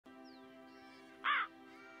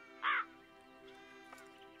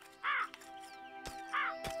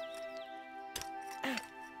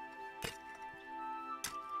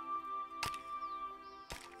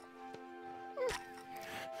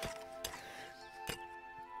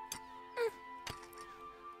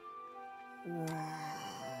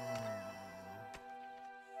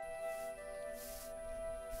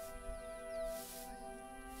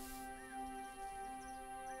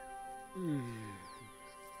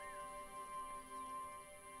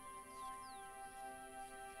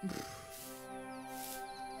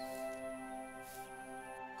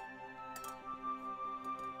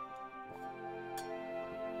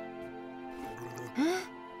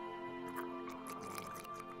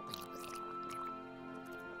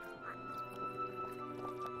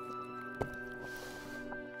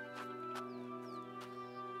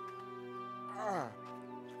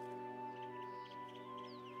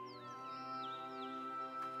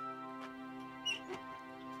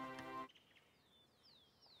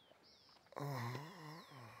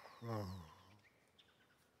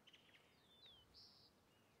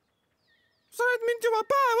Sa oled mind juba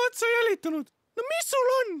päev otsa jälitanud. No mis sul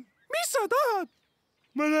on? Mis sa tahad?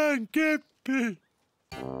 Ma lähen keppi.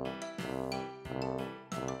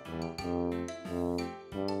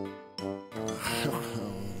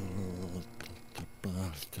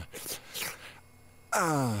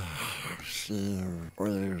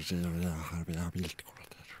 See on hea pilt,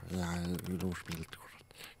 kurat. Ja ilus pilt, kurat.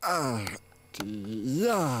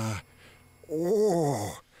 Jaa.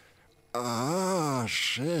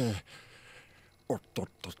 See.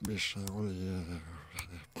 Oot, mis see oli?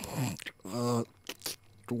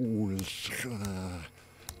 Tuuls.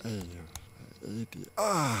 Ei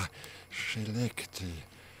tea. Selekti.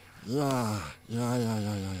 Ja.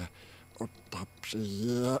 Ottapsi.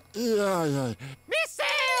 Ja. Mis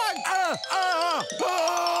see on?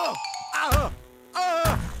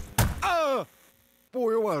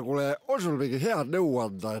 Puujumal, kuule, on sul mingi head nõu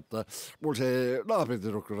anda, et mul see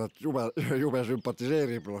naabritüdruk jube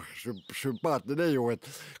sümpatiseerib, sümpaatne neiu, et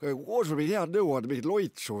on sul mingi head nõu anda, mingit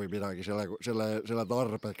loitsu või midagi selle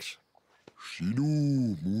tarbeks?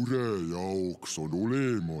 Sinu mure jaoks on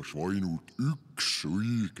olemas ainult üks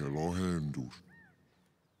õige lahendus.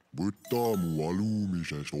 Võta mu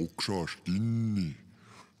alumisest oksast kinni,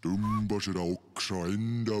 tõmba seda oksa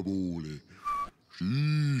enda poole,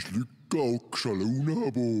 siis lükka oksa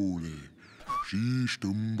lõuna poole, siis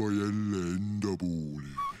tõmba jälle enda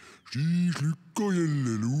poole, siis lükka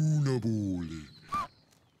jälle lõuna poole.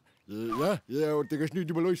 Ja, oota, kas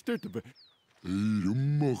nüüd juba loist töötab? Ei,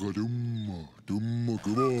 tõmma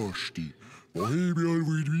kõvasti. Vahepeal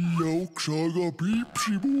võid viia oksaga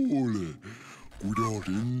piipsi poole, kuidas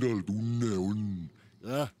endal tunne on.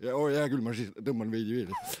 Ja küll ma siis tõmban veidi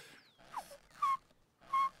veel.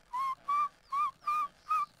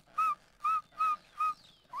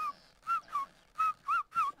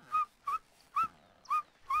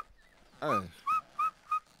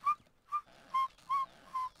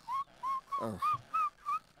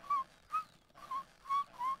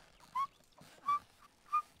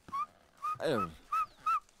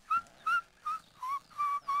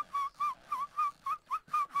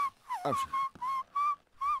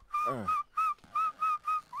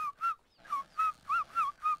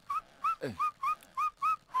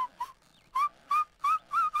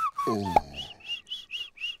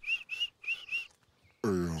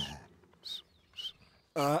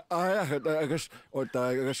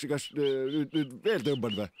 Kas nüüd veel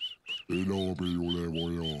tõmban või? Enam ei ole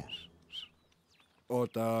vaja.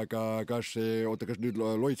 Oota, aga kas nüüd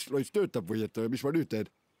loits töötab või et mis ma nüüd teen?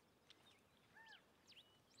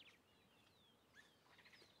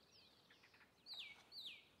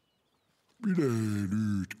 Mine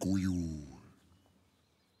nüüd koju.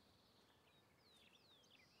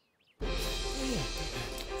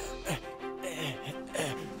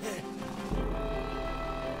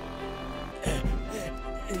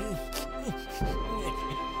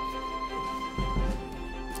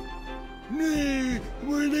 Nii,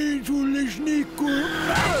 ma teen sulle sniku.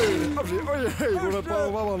 Ei, kuule,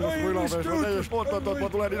 palun vabandust, Vanamees, ma täiesti oot, ma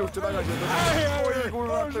tulen ilusti tagasi. Oi,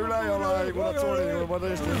 kurat, üle ei ole, kurat, sorry, ma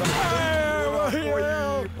tõesti.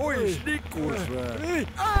 Oi, snikus või?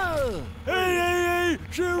 Ei,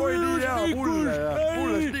 see on minu snikus.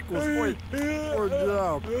 Mulle snikus, oi,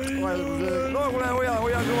 jaa. No, kuule, hoia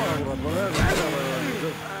kõva, kurat, ma lähen.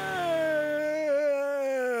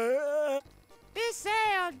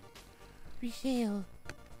 Mis see on?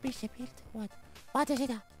 Mis see pilt on? Vaata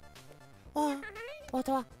seda.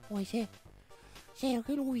 Oota, oi see on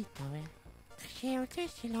küll huvitav. See on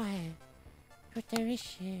tõesti lahe. Oota, mis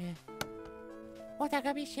see? Oota,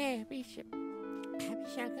 aga mis see on kõrval?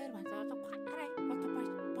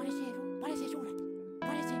 Pane see suureks.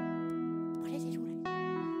 Pane see suureks. Ja pane see suureks.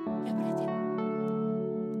 Suuremaks ei lähe.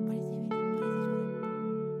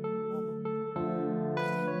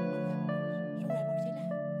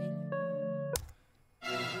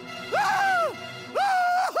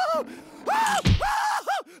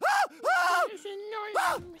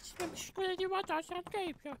 sealt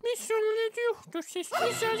käib ja. Mis sul nüüd juhtus siis?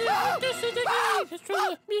 Mis sa tegi haiged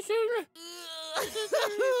sulle? Mis sul?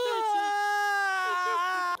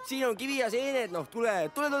 Siin on kivi ja seened, noh,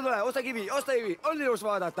 tule, osta kivi, on ilus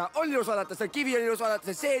vaadata, see kivi on ilus vaadata,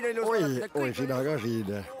 see seen on ilus vaadata. Oi, sina ka siin,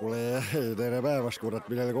 kuule, tere päevast, kurat,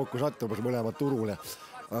 millele kokku sattumas mõlemad turule.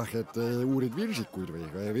 Et uurid virsikuid või,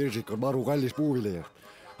 virsik on maru kallis puuvili,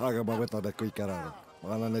 aga ma võtan need kõik ära. Ma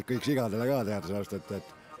annan need kõik sigadele ka teada sellest, et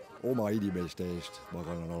oma inimeste eest ma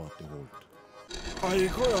kannan alati hoolt. Ai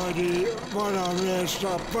kuradi, Vanamees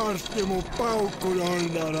saab varsti mu paukul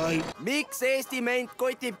olla. Miks Eesti ment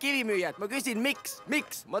kotib kivimüüjat? Ma küsin, miks?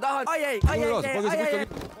 Ma tahan...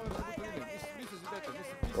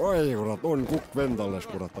 Oi, kurat, on kukk vend alles,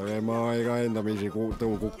 kurat, aga ma ega endamisi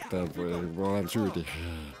tõu kukk tead, ma olen süüdi.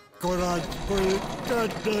 Kurat, kui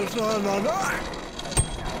kätte saanan...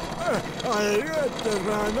 Ei,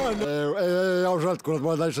 ausalt, kurat, ma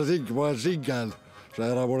olen täitsa sing, ma olen singel. See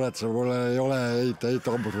ära muretse, mul ei ole eit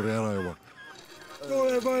hambusuri ära juba.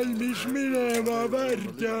 Tule valmis minema,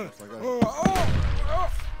 värd ja...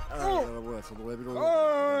 Ära muretse, tule minu...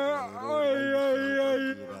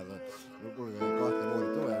 Kahte moodi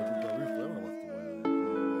tule ja tuleb ühte ära vastu.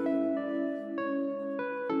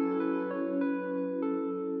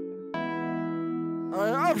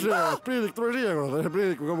 Lapselaps, Priidik, tule siia, kurat.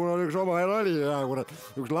 Priidikuga mul on üks oma nali ja kurat.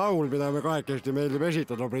 Üks laul, mida me kahekesti meeldib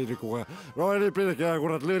esitada Priidikuga. No nii, Priidik, ja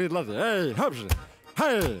kurat, lõõrid lahti. Hei, Lapselaps,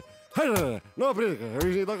 hei, no Priidik,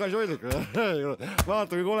 viisi tagasi hoidlik.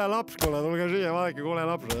 Vaata, kui kole laps, kuule, tulge siia, vaadake, kole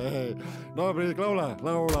laps. No Priidik, laula.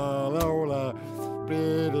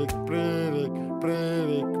 Priidik,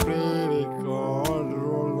 on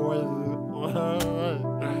sul loll.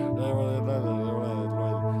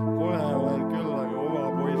 Kole olen küll, aga oma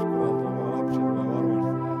poiss, kurat, oma lapsed peab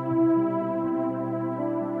arvastama.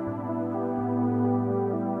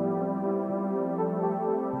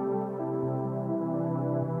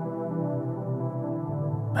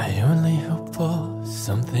 My only hope for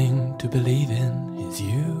something to believe in is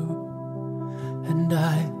you and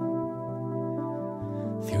I.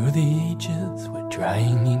 Through the ages, we're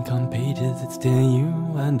trying ink on pages, it's still you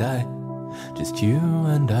and I, just you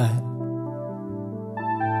and I.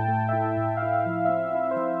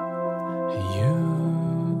 You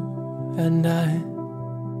and I.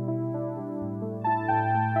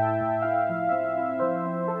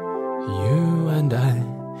 You and I,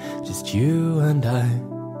 just you and I.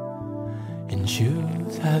 In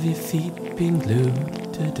shoes, have your feet been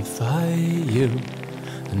glued to defy you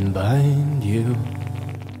and bind you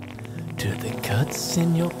to the cuts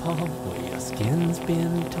in your palm where your skin's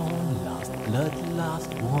been torn, lost blood,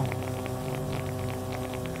 lost warmth,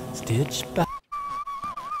 stitched back.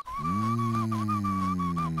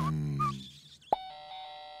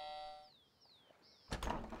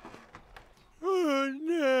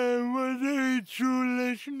 Ma tõid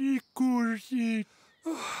sulle snikursid.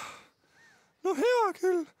 No hea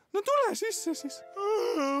küll, no tule sisse siis.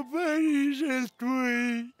 Päriselt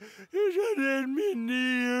või? Sa teed mind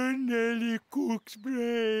nii õnnelikuks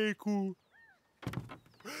praegu.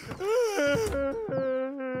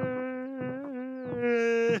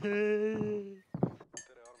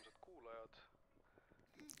 Tere armsad kuulajad.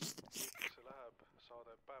 See läheb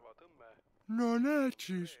saade Päevatõmme. No näed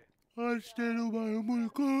siis, arst ei luba ju mul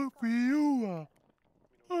kohvi juua.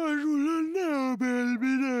 Sul on näo peal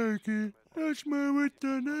midagi, las ma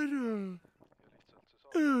võtan ära.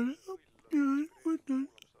 Võtan.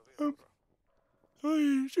 Ai,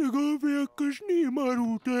 see kohvi hakkas nii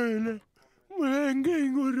maru tööle. Ma lähen käin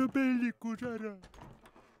korra pellikus ära.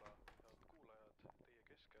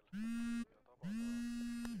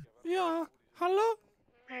 Jaa, hallo?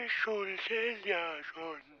 Mis sul seljas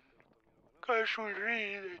on? Kas sul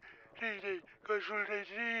riideid seljas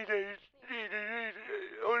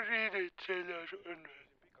on?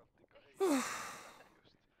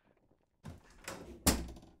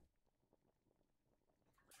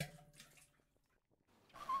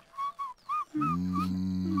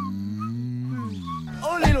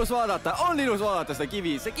 On ilus vaadata seda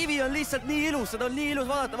kivi. See kivi on lihtsalt nii ilus, seda on nii ilus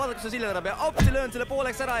vaadata. Vaadake, kui sa sille ära pea. Opsi löön selle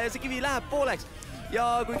pooleks ära ja see kivi läheb pooleks.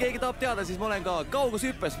 Ja kui keegi tahab teada, siis ma olen ka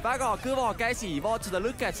kaugushüppes väga kõva käsi. Vaata seda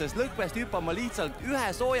lõket, sest lõkpest hüppan ma lihtsalt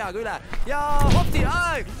ühe soojaga üle. Ja hopsi!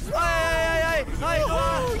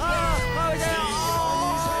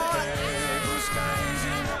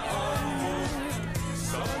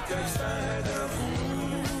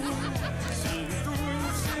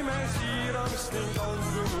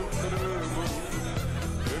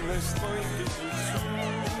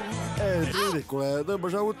 Priidikule tõmba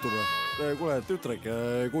sa uttume. Kuule,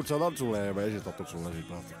 tütreke, kutsa tantsule ja me esitatud sulle siin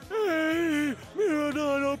praegu. Ei, mina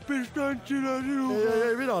tahan hoopis tantsida sinuga.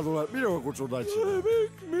 Ei, mina tulen, minuga kutsun tantsida.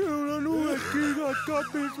 Miks minul on uued kingad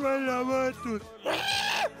kapist välja võetud?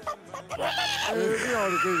 Mina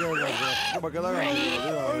olin kõige õnnem. Ma ka tagasi.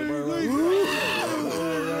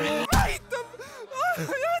 Aitab!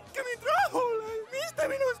 Jätke mind rahule! Mis te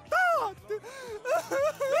minust tahate?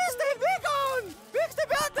 Mis teil viga on? Miks te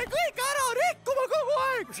peate kõik ära rikkuma kogu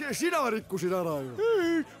aeg? Sina rikkusid ära ju.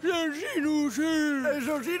 Ei, see on sinu süü. Ei,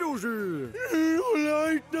 see on sinu süü. Mulle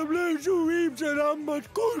aitab su viimsed hambad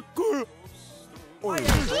kokku.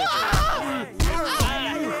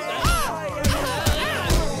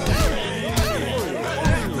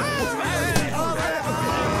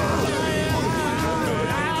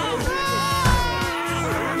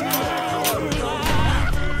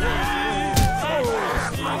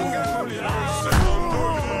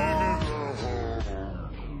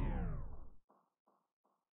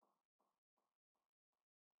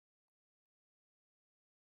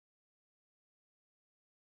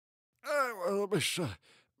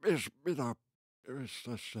 Mis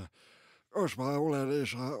tässä? Jos mä olen, niin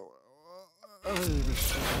saa... Ei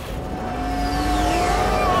missä.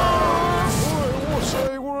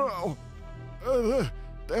 Ei kuule...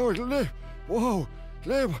 Te ois wow,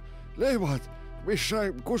 leimat. Missä,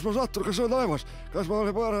 kus mä sattunut? Kas se on taivas? Kas mä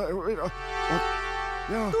olin para...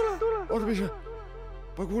 Jaa. Oota, missä?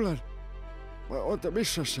 Mä kuulen. Oota,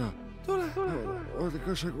 missä sä? Tule. Oota,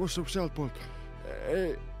 kas se kustub sealt poolt?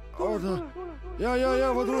 Ei... Oota.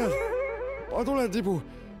 Jaa, ma tulen, Tibu.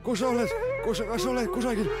 Kus sa oled? Kas sa oled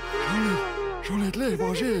kusagil? Sa oled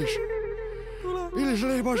lehma sees. Millise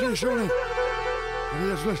lehma sees sa oled?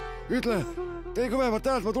 Mida sa oled? Ütle, tee kõvemat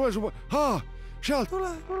häält, ma tulen su... Haa, sealt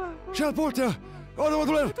poolt ja... Oota, ma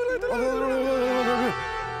tulen.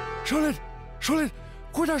 Sa oled...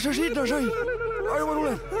 Kuidas sa sinna said? Ai, ma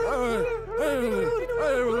tulen.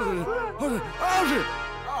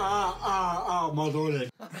 Ma tulen.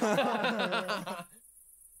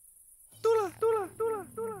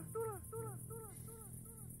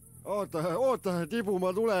 Oota, Tibu,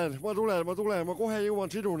 ma tulen, ma kohe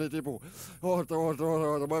jõuan sinuni, Tibu. Oota,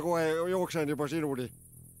 ma kohe jooksen juba sinuni.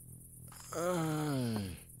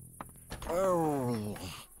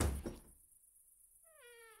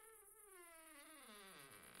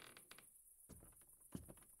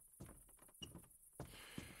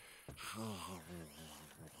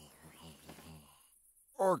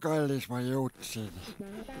 Kallis, ma jõudsin.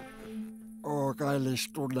 Kallis,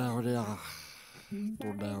 tunne on hea.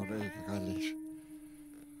 Tunne on õige kallis.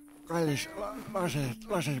 Kallis,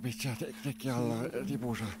 lase mind siia teki alla,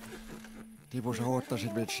 Tibu, sa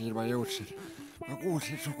ootasid mind siin, ma jõudsin. Ma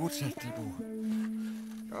kuulsin su kutset, Tibu.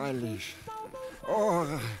 Kallis.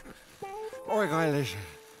 Oi, kallis.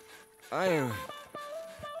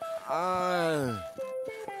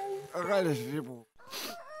 Kallis, Tibu.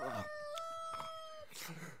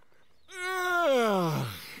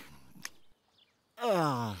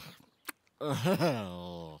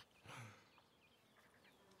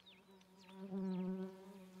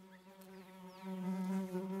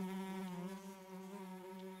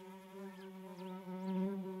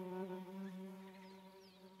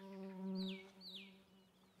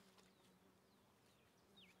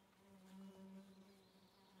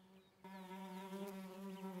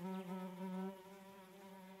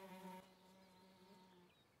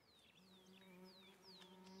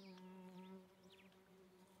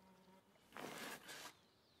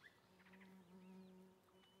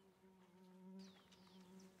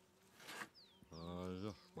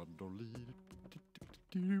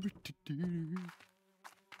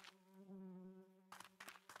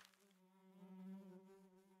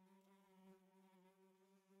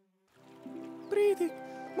 Priidik,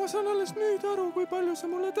 ma saan alles nüüd aru, kui palju sa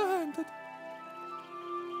mulle tähendad.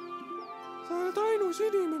 Sa oled ainus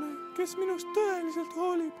inimene, kes minust tõeliselt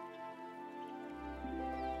hoolib.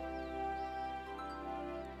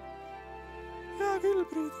 Hea küll,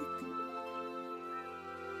 Priidik.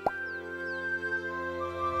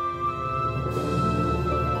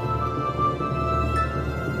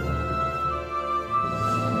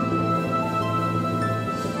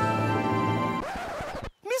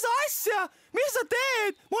 Mis sa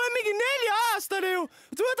teed? Ma olen mingi 4-aastane ju.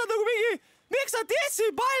 Sa võtad nagu mingi... Miks sa tissi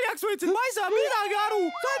paljaks võtsid? Ma ei saa midagi aru.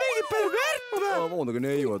 Sa oled mingi pervert või? Vabandage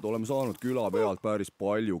neiu, et oleme saanud küla pealt päris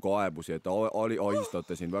palju kaebusi, et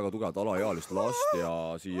ahistate siin väga tugevat alaealist last ja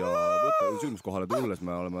siia sündmuskohale tulles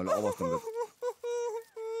me oleme avastanud, et...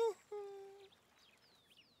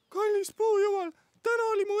 Kallis Puujumal, täna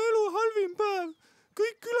oli mu elu halvim päev.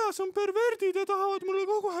 Kõik külas on perverdid ja tahavad mulle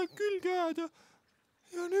kogu aeg külge jääda.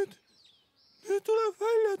 Ja nüüd tuleb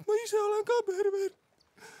välja, et ma ise olen ka pervert.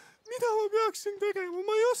 mida ma peaksin tegema?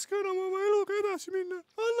 Ma ei oska enam oma eluga edasi minna.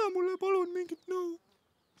 Anna mulle palun mingit nõu.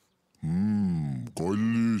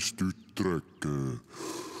 Kallis tütreke,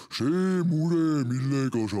 see mure,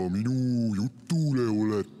 millega sa minu jutule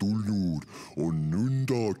oled tulnud, on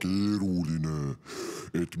nõnda keeruline,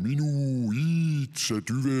 et minu iidse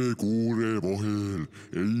tüvekoore vahel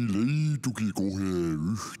ei leidugi kohe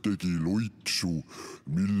ühtegi loitsu,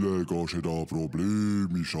 millega seda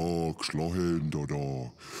probleemi saaks lahendada.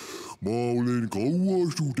 Ma olen kaua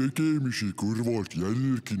su tegemisi kõrvalt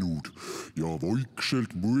jälginud ja vaikselt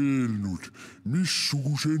mõelnud,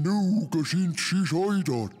 missuguse nõuga sind siis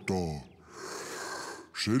aidata.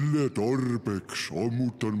 Selle tarbeks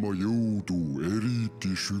ammutan ma jõudu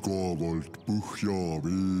eriti sügavalt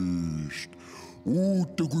põhjaveest.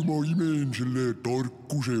 Oota, kui ma imen selle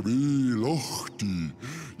tarkuse vee lahti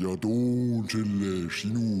ja toon selle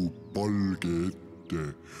sinu palge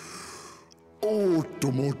ette. Oota,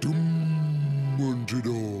 ma tõmban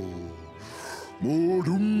seda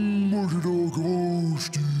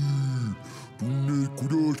kõvasti. Tunne,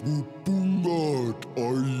 kuidas mu pungad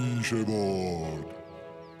aisevad.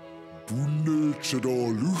 Tunned seda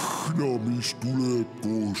lõhna, mis tuleb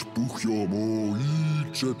koos Põhjamaa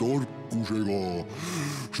iidse tarkusega.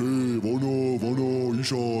 See vana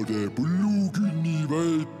isade põllukünni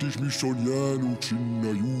väetis, mis on jäänud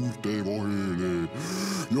sinna juurte vahele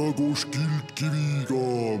ja koos kildkiviga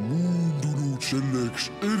muundunud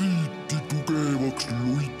selleks eriti tugevaks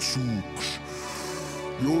loitsuks.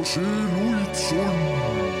 Ja see loits on...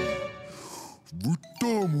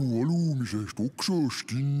 Võta mu alumisest oksast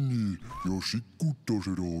kinni ja sikuta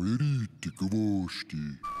seda eriti kõvasti.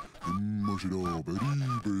 Tõmba seda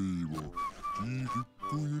päripeiva, siis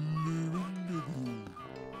lükka jälle välja.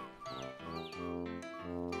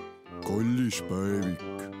 Kallis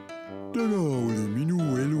päevik, täna oli minu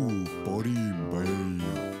elu parim päev.